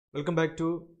Welcome back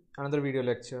to another video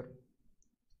lecture,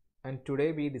 and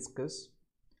today we discuss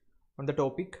on the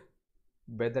topic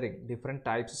weathering, different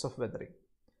types of weathering.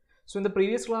 So in the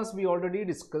previous class we already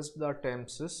discussed the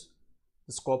terms,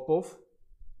 the scope of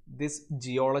this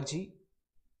geology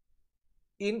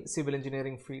in civil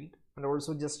engineering field, and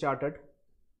also just started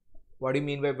what do you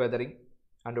mean by weathering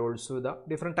and also the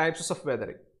different types of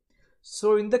weathering.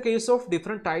 So in the case of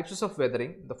different types of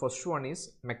weathering, the first one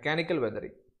is mechanical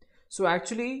weathering. So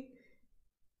actually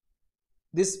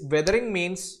this weathering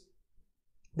means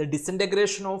the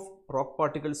disintegration of rock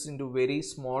particles into very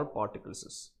small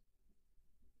particles,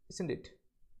 isn't it?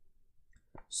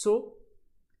 So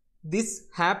this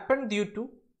happened due to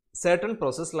certain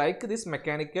process like this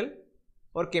mechanical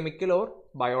or chemical or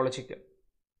biological.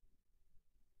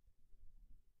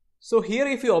 So here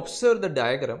if you observe the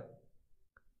diagram,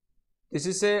 this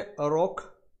is a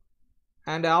rock,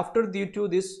 and after due to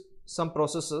this some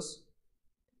processes,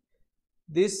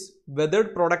 these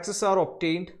weathered products are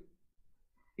obtained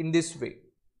in this way.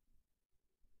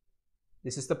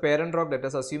 This is the parent rock. Let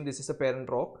us assume this is a parent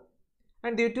rock,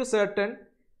 and due to certain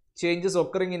changes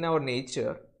occurring in our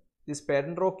nature, this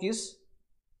parent rock is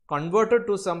converted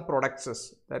to some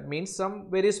products. That means some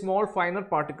very small finer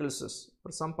particles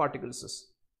or some particles.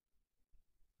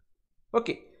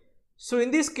 Okay, so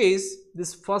in this case,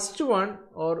 this first one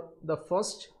or the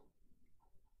first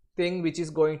thing which is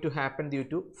going to happen due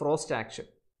to frost action.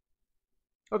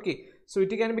 Okay, so it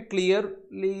can be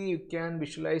clearly you can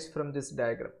visualize from this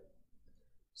diagram.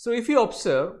 So if you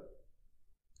observe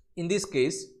in this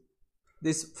case,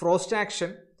 this frost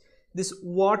action, this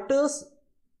waters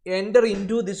enter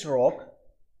into this rock.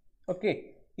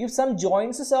 Okay, if some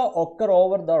joints are occur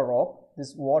over the rock,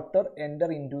 this water enter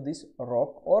into this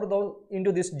rock or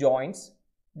into these joints,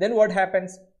 then what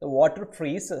happens? The water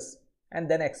freezes and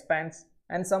then expands,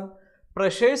 and some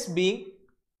pressures being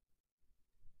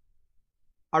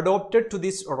adopted to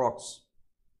these rocks.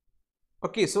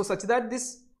 Okay, so such that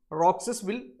these rocks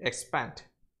will expand.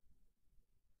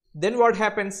 Then what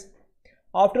happens?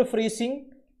 After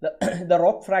freezing, the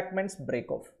rock fragments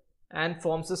break off and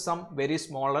forms some very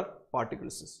smaller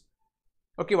particles.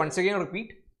 Okay, once again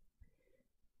repeat.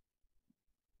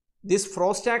 This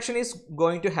frost action is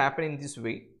going to happen in this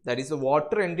way, that is the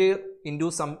water enter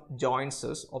into some joints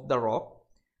of the rock,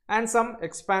 and some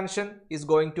expansion is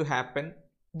going to happen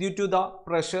due to the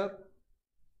pressure,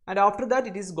 and after that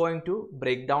it is going to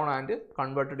break down and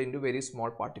converted into very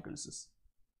small particles.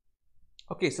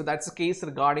 Okay, so that's the case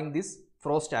regarding this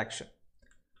frost action.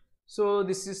 So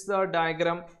this is the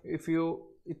diagram. It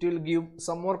will give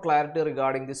some more clarity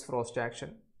regarding this frost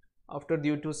action. After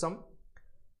due to some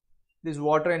this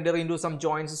water enter into some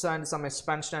joints and some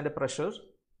expansion and pressure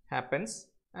happens,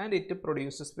 and it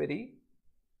produces very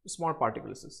small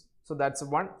particles. So that's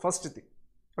one first thing.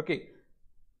 Okay,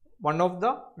 one of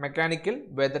the mechanical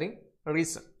weathering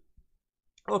reason.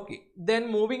 Okay,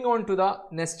 then moving on to the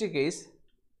next case.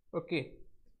 Okay,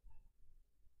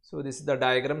 so this is the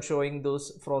diagram showing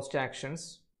those frost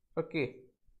actions. Okay,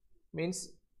 means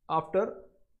after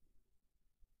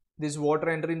this water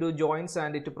enter into joints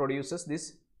and it produces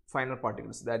this finer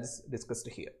particles, that is discussed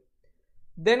here.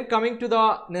 Then coming to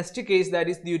the next case, that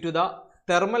is due to the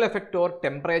thermal effect or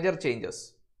temperature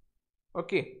changes.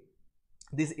 Okay,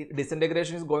 this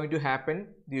disintegration is going to happen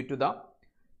due to the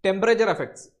temperature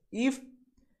effects. If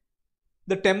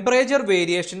the temperature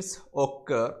variations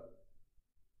occur,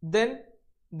 then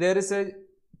there is a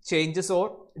changes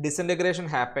or disintegration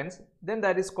happens, then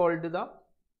that is called the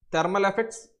thermal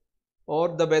effects,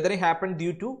 or the weathering happened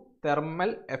due to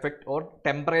thermal effect or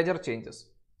temperature changes.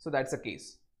 So that's the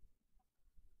case.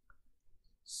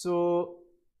 So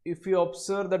if you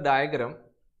observe the diagram,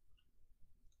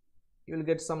 you will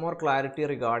get some more clarity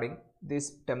regarding these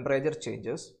temperature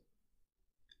changes.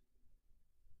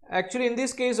 Actually in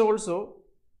this case also,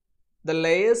 the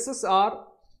layers are,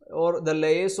 or the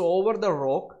layers over the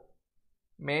rock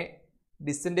may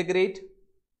disintegrate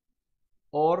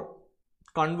or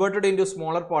converted into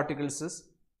smaller particles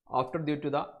after due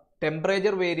to the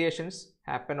temperature variations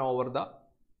happen over the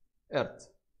earth.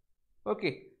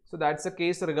 Okay, so that's the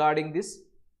case regarding this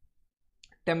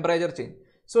temperature change.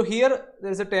 So here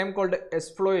there is a term called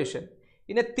exfoliation.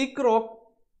 In a thick rock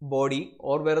body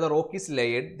or where the rock is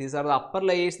layered, these are the upper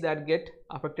layers that get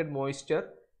affected moisture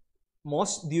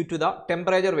most due to the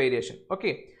temperature variation.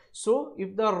 Okay, so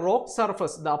if the rock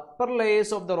surface, the upper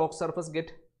layers of the rock surface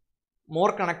get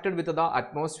more connected with the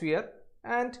atmosphere,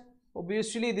 and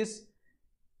obviously this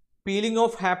peeling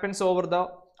off happens over the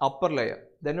upper layer,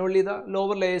 then only the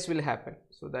lower layers will happen.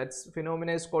 So that's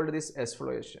phenomena is called this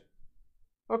exfoliation.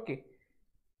 Okay,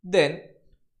 then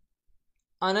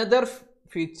another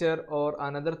feature or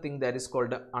another thing that is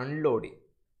called unloading.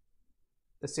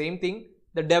 The same thing,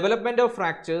 the development of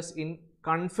fractures in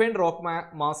confined rock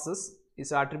masses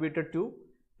is attributed to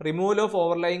removal of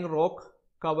overlying rock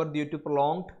cover due to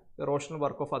prolonged erosional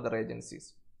work of other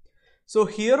agencies. So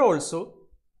here also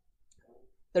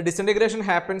the disintegration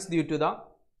happens due to the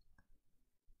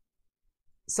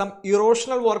some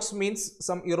erosional works, means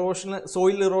some erosional,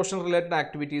 soil erosion related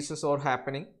activities are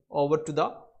happening over to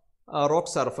the rock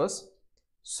surface.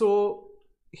 So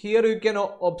here you can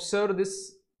observe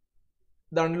this,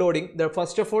 the unloading, the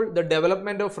first of all the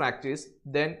development of fractures,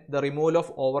 then the removal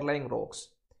of overlying rocks,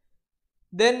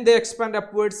 then they expand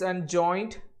upwards and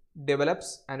joint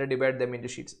develops and divide them into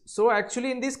sheets. So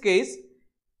actually in this case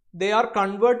they are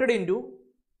converted into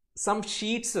some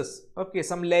sheets, okay,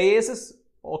 some layers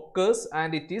occurs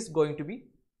and it is going to be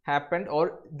happened,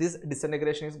 or this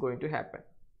disintegration is going to happen.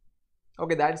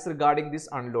 Okay, that is regarding this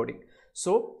unloading.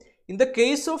 So in the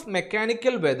case of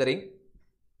mechanical weathering,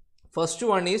 first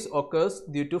one is occurs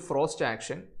due to frost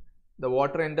action. The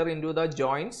water enter into the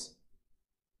joints,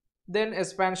 then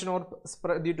expansion or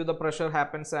due to the pressure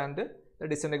happens and the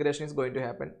disintegration is going to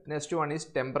happen. Next one is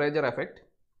temperature effect.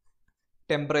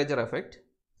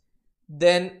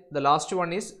 Then the last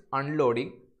one is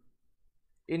unloading.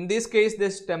 In this case,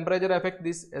 this temperature effect,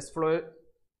 this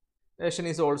effloration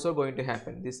is also going to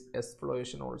happen. This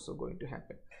effloration also going to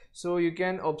happen. So you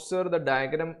can observe the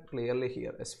diagram clearly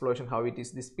here. Effloration, how it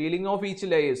is. This peeling of each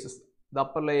layers, the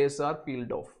upper layers are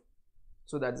peeled off.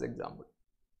 So that's the example.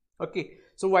 Okay.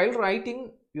 So while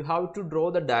writing, you have to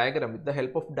draw the diagram. With the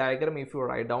help of diagram, if you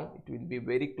write down, it will be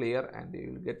very clear and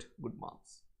you will get good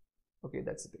marks. Okay,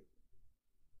 that's it.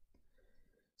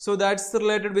 So that's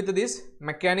related with this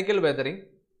mechanical weathering.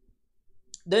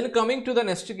 Then coming to the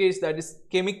next case, that is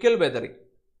chemical weathering.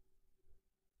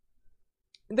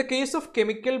 In the case of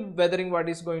chemical weathering, what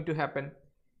is going to happen?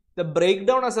 The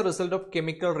breakdown as a result of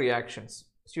chemical reactions.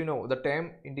 So you know the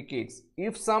term indicates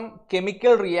if some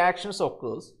chemical reactions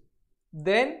occurs,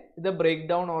 then the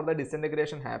breakdown or the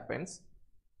disintegration happens,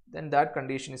 then that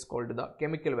condition is called the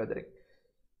chemical weathering.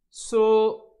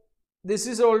 So this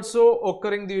is also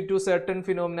occurring due to certain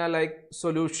phenomena like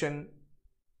solution,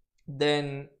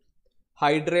 then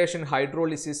hydration,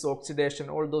 hydrolysis, oxidation,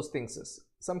 all those things.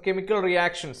 Some chemical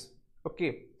reactions,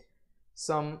 okay,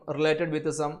 some related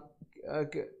with some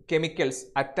chemicals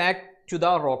attack to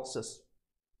the rocks.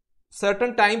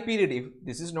 Certain time period, if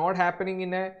this is not happening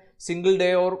in a single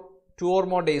day or 2 or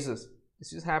more days,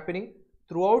 this is happening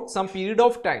throughout some period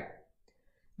of time.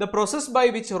 The process by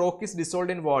which rock is dissolved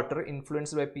in water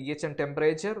influenced by pH and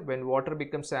temperature. When water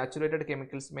becomes saturated,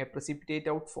 chemicals may precipitate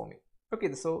out foaming.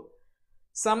 Okay, so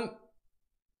some,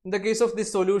 in the case of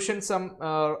this solution, some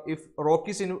if rock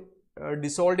is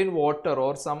dissolved in water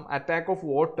or some attack of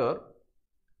water,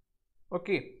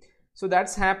 okay, so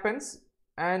that happens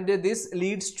and this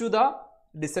leads to the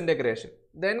disintegration.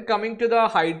 Then coming to the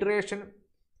hydration,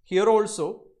 here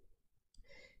also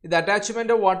the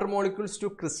attachment of water molecules to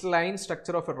crystalline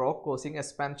structure of a rock causing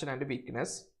expansion and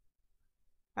weakness.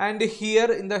 And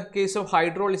here in the case of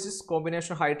hydrolysis,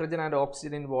 combination of hydrogen and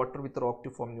oxygen in water with rock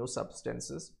to form new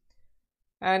substances.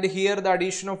 And here the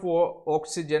addition of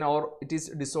oxygen, or it is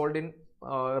dissolved in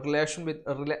relation with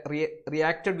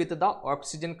reacted with the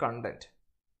oxygen content.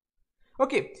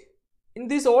 Okay, in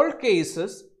these all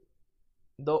cases,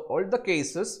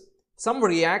 some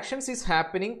reactions is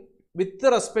happening with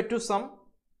respect to some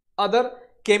other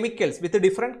chemicals, with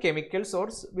different chemicals or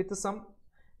with some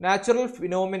natural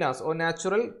phenomena or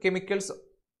natural chemicals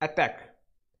attack,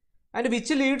 and which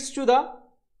leads to the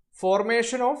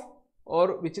formation of,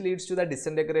 or which leads to the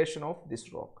disintegration of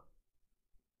this rock.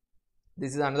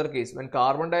 This is another case when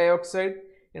carbon dioxide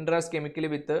interacts chemically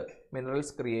with the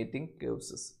minerals creating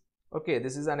caves. Okay,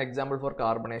 this is an example for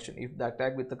carbonation, if the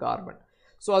attack with the carbon.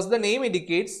 So as the name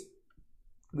indicates,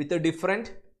 with the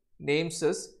different names,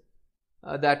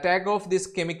 the attack of this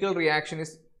chemical reaction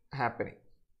is happening.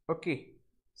 Okay,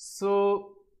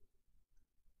 so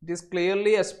it is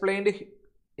clearly explained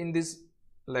in this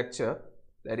lecture,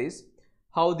 that is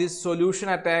how this solution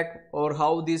attack or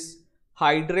how this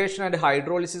hydration and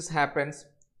hydrolysis happens.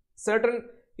 Certain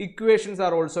equations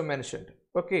are also mentioned.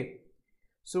 Okay,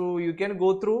 so you can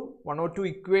go through 1 or 2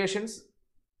 equations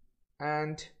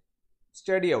and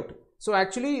study out. So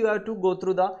actually you have to go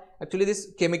through the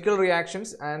this chemical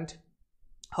reactions and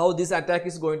how this attack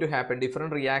is going to happen.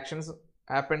 Different reactions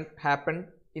happen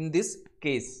in this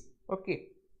case. Okay,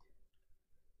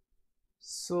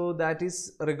 so that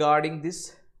is regarding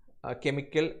this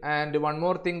chemical. And one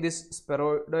more thing, this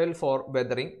spheroidal for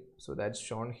weathering, so that's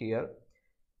shown here.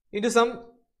 Into some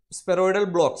spheroidal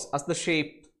blocks as the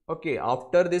shape Okay,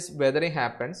 after this weathering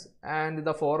happens and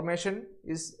the formation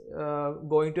is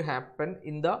going to happen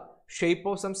in the shape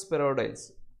of some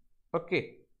spheroids.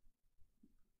 Okay.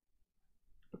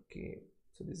 Okay,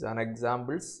 so these are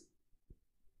examples.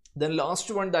 Then last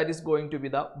one, that is going to be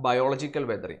the biological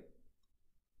weathering.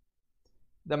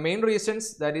 The main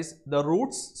reasons, that is the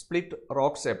roots split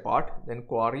rocks apart, then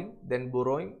quarrying, then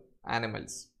burrowing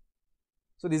animals.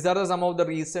 So these are some of the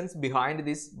reasons behind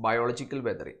this biological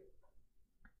weathering.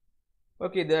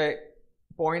 Okay, the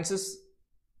points is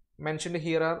mentioned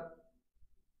here are,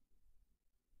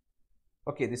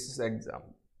 okay, this is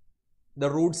example. The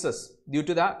rootses, due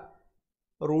to the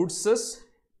rootses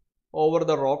over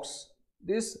the rocks,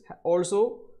 this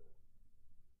also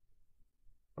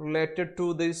related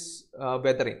to this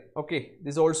weathering. Okay,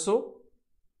 this also.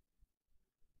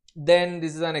 Then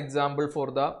this is an example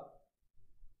for the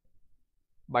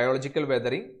biological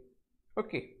weathering.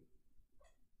 Okay.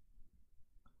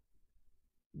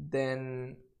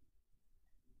 Then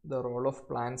the role of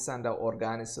plants and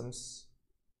organisms.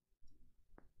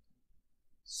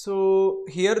 So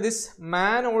here this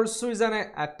man also is an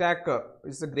attacker,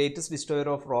 is the greatest destroyer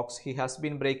of rocks. He has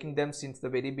been breaking them since the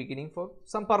very beginning for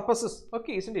some purposes.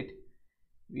 Okay, isn't it?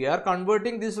 We are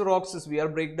converting these rocks, we are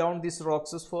break down these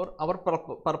rocks for our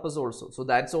purpose also. So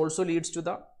that also leads to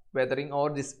the weathering or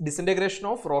this disintegration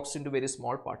of rocks into very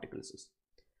small particles.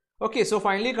 Okay, so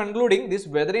finally concluding, this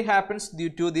weathering happens due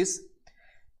to this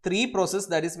three processes,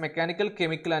 that is mechanical,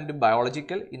 chemical and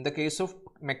biological. In the case of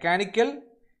mechanical,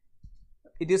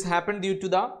 it is happened due to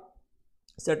the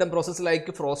certain process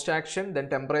like frost action, then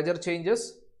temperature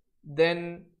changes,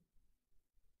 then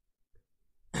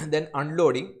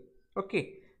unloading.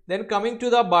 Okay, then coming to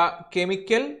the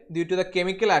chemical, due to the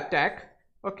chemical attack.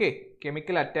 Okay,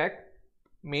 chemical attack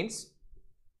means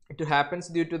it happens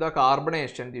due to the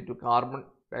carbonation, due to carbon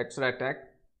dioxide attack,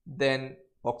 then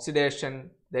oxidation,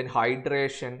 then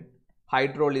hydration,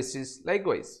 hydrolysis,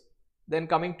 likewise. Then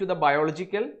coming to the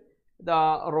biological, the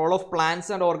role of plants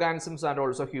and organisms and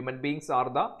also human beings are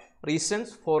the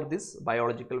reasons for this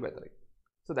biological weathering.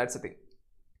 So that's the thing.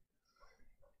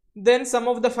 Then some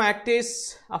of the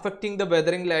factors affecting the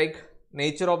weathering, like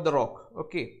nature of the rock.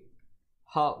 Okay,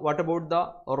 what about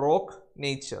the rock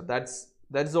nature?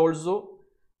 That's also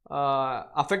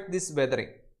affect this weathering.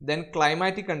 Then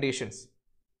climatic conditions.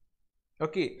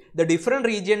 Okay, the different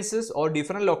regions or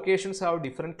different locations have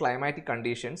different climatic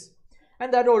conditions,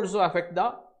 and that also affect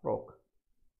the rock.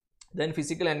 Then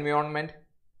physical environment,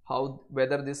 how where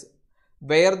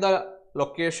the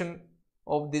location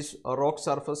of this rock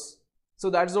surface. So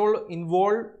that's all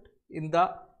involved in the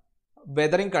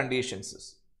weathering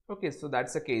conditions. Okay, so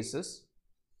that's the cases.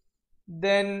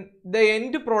 Then the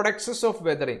end products of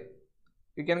weathering,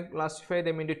 you can classify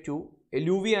them into two: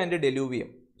 alluvium and diluvium.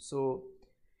 So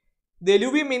the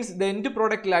alluvium means the end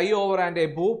product lie over and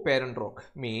above parent rock,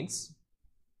 means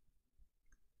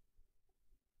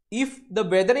if the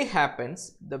weathering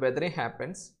happens,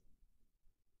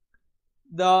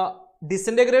 the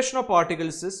disintegration of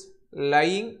particles is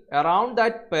lying around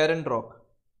that parent rock,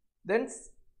 then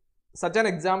such an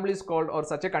example is called, or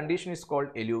such a condition is called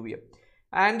alluvium.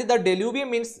 And the diluvium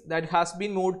means that has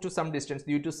been moved to some distance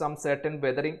due to some certain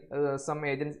weathering, some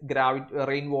agents, gravity,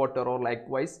 rainwater, or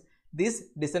likewise these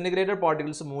disintegrated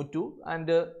particles move to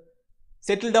and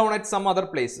settle down at some other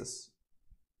places.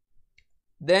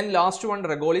 Then last one,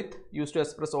 regolith, used to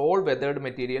express all weathered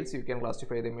materials. You can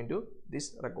classify them into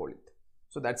this regolith.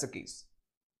 So that's the case.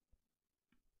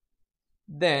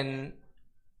 Then,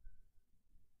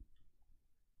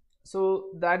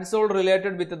 so that's all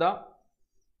related with the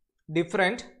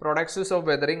different products of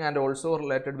weathering and also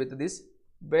related with this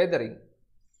weathering.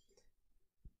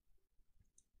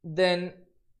 Then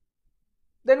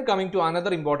coming to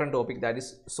another important topic, that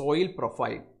is soil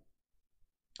profile.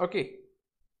 Okay,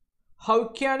 how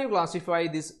can you classify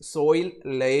these soil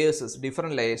layers,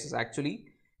 different layers? Actually,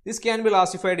 this can be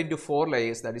classified into 4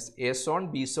 layers, that is A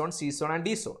zone, B zone, C zone and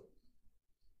D zone.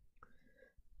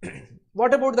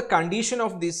 What about the condition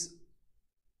of this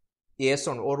A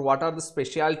zone, or what are the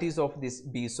specialities of this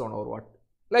B zone, or what?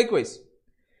 Likewise,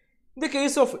 in the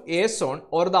case of A zone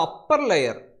or the upper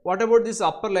layer, what about this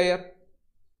upper layer?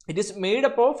 It is made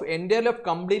up of entirely of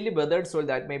completely weathered soil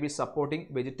that may be supporting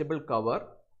vegetable cover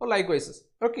or likewise.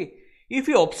 Okay, if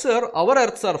you observe our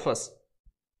earth surface,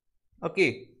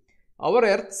 okay, our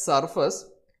earth surface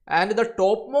and the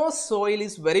topmost soil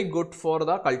is very good for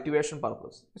the cultivation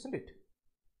purpose, isn't it?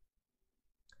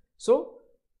 So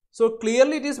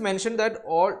clearly it is mentioned that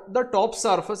all the top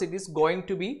surface, it is very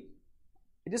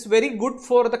good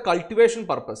for the cultivation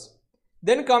purpose.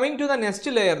 Then coming to the next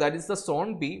layer, that is the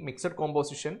zone B, mixed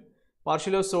composition.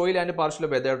 partial of soil and partial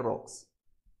of weathered rocks.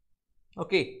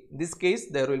 Okay, in this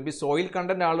case there will be soil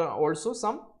content, also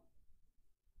some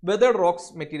weathered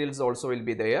rocks materials also will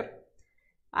be there.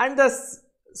 And the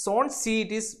zone C,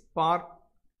 it is part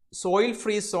soil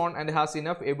free zone and has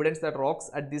enough evidence that rocks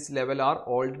at this level are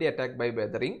already attacked by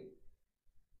weathering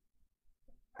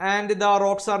and the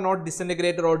rocks are not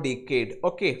disintegrated or decayed.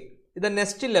 Okay, the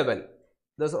next level,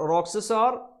 the rocks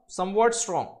are somewhat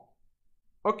strong.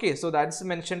 Okay, so that's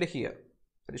mentioned here,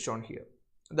 that is shown here.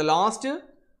 The last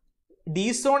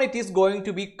D zone, it is going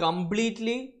to be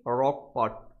completely rock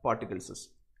particles.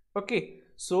 Okay,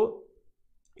 so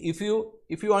if you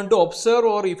want to observe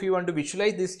or if you want to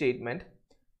visualize this statement,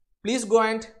 please go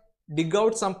and dig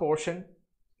out some portion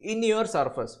in your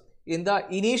surface. In the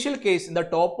initial case, in the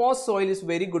topmost soil is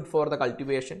very good for the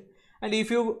cultivation, and if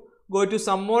you go to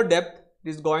some more depth, it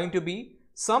is going to be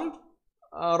some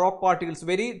rock particles,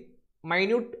 very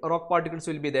minute rock particles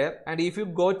will be there, and if you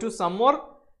go to some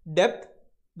more depth,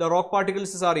 the rock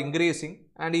particles are increasing,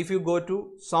 and if you go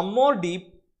to some more deep,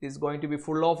 it is going to be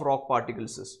full of rock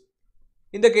particles.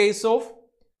 In the case of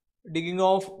digging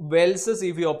of wells,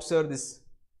 if you observe this,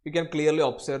 you can clearly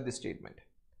observe this statement.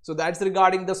 So that's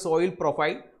regarding the soil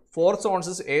profile. 4 zones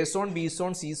is A zone, B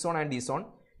zone, C zone and D zone.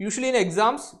 Usually in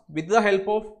exams, with the help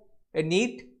of a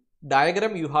neat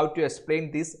diagram, you have to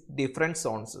explain these different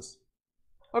zones.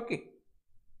 Okay.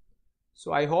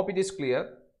 So I hope it is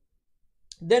clear.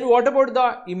 Then what about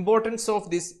the importance of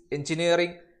this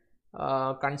engineering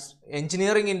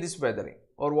in this weathering,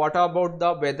 or what about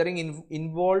the weathering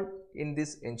involved in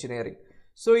this engineering?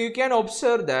 So you can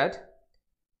observe that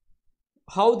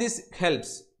how this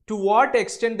helps. To what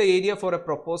extent the area for a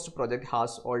proposed project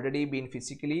has already been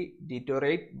physically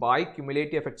deteriorated by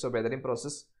cumulative effects of weathering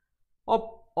process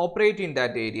operate in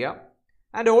that area,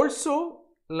 and also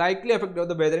likely effect of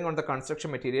the weathering on the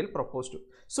construction material proposed to.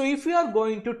 So if you are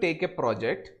going to take a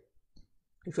project,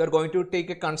 if you are going to take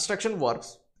a construction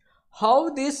works, how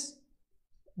this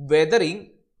weathering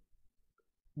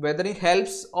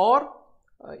helps, or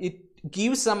it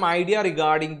gives some idea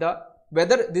regarding the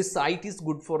whether this site is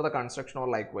good for the construction or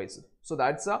likewise. So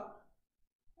that's a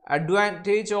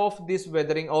advantage of this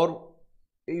weathering, or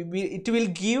it will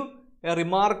give a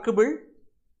remarkable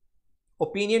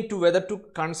opinion to whether to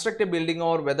construct a building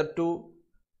or whether to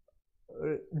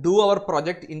do our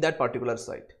project in that particular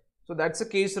site. So that's the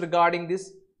case regarding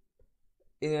this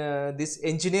this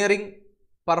engineering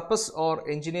purpose or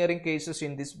engineering cases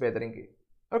in this weathering case.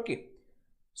 Okay,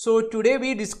 so today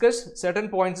we discussed certain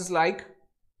points like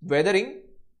weathering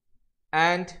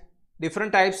and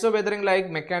different types of weathering like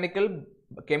mechanical,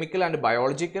 chemical and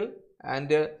biological,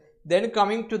 and then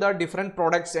coming to the different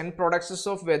products and products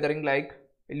of weathering like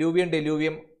alluvium,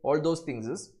 diluvium, all those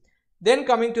things. Then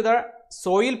coming to the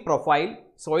soil profile.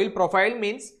 Soil profile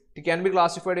means it can be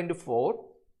classified into 4: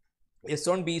 A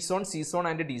zone, B zone, C zone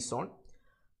and D zone.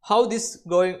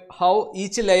 How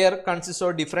each layer consists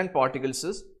of different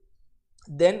particles.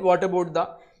 Then what about the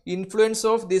influence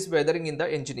of this weathering in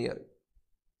the engineering?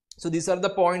 So these are the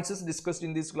points discussed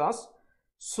in this class.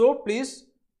 So please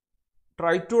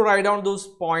try to write down those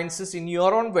points in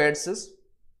your own words.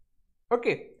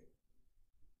 Okay.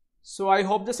 So I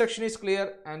hope the section is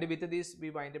clear, and with this we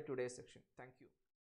wind up today's section. Thank you.